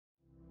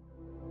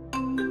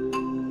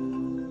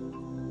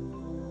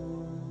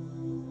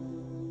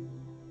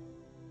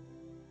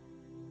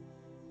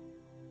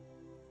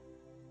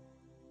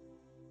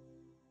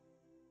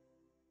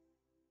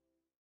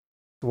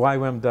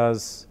YWAM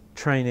does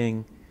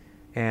training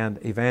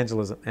and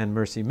evangelism and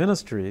mercy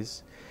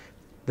ministries.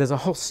 There's a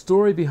whole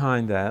story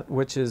behind that,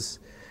 which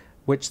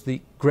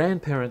the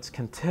grandparents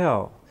can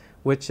tell,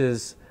 which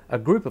is a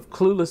group of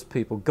clueless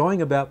people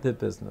going about their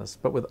business,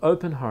 but with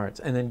open hearts,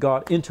 and then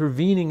God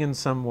intervening in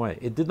some way.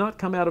 It did not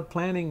come out of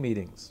planning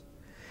meetings,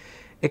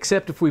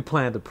 except if we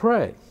planned to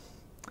pray.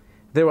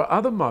 There were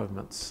other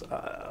moments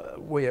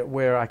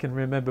where I can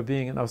remember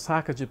being in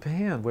Osaka,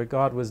 Japan, where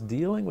God was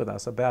dealing with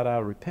us about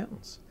our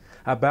repentance,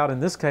 about, in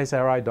this case,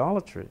 our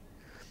idolatry.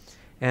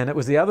 And it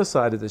was the other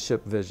side of the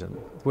ship vision,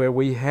 where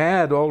we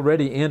had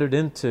already entered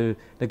into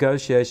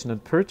negotiation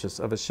and purchase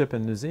of a ship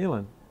in New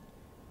Zealand.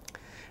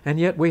 And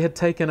yet we had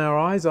taken our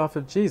eyes off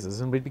of Jesus,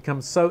 and we'd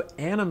become so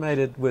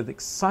animated with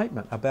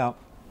excitement about,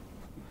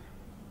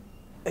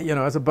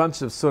 as a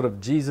bunch of sort of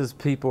Jesus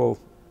people,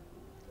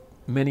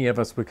 many of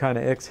us were kind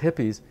of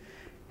ex-hippies,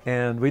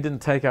 and we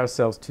didn't take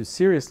ourselves too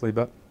seriously,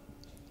 but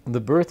the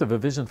birth of a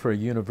vision for a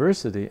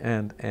university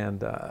and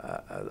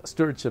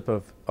stewardship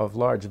of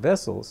large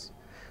vessels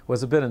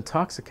was a bit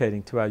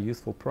intoxicating to our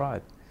youthful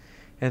pride.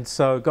 And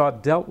so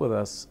God dealt with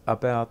us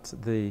about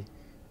the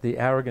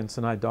arrogance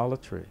and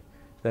idolatry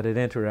that had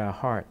entered our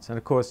hearts. And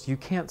of course, you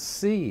can't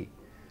see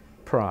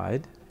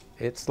pride.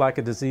 It's like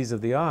a disease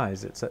of the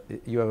eyes.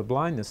 You have a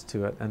blindness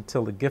to it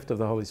until the gift of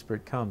the Holy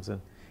Spirit comes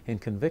in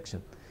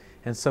conviction.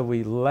 And so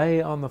we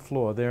lay on the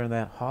floor there in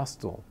that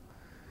hostel.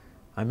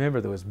 I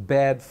remember there was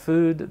bad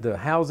food, the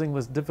housing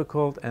was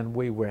difficult, and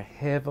we were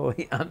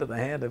heavily under the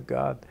hand of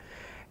God.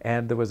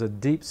 And there was a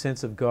deep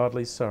sense of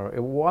godly sorrow.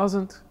 It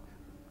wasn't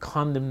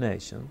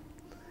condemnation.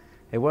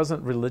 It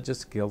wasn't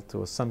religious guilt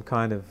or some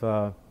kind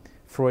of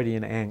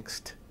Freudian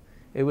angst.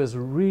 It was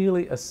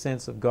really a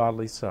sense of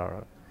godly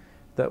sorrow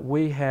that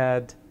we'd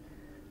hurt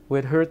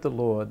the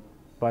Lord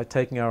by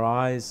taking our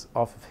eyes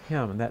off of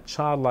Him, and that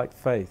childlike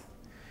faith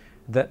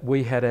that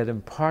we had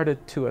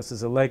imparted to us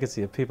as a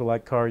legacy of people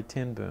like Corrie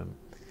ten Boom.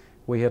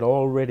 We had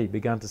already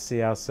begun to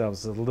see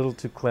ourselves as a little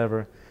too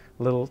clever,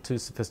 a little too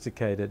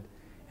sophisticated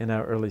in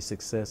our early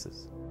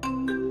successes.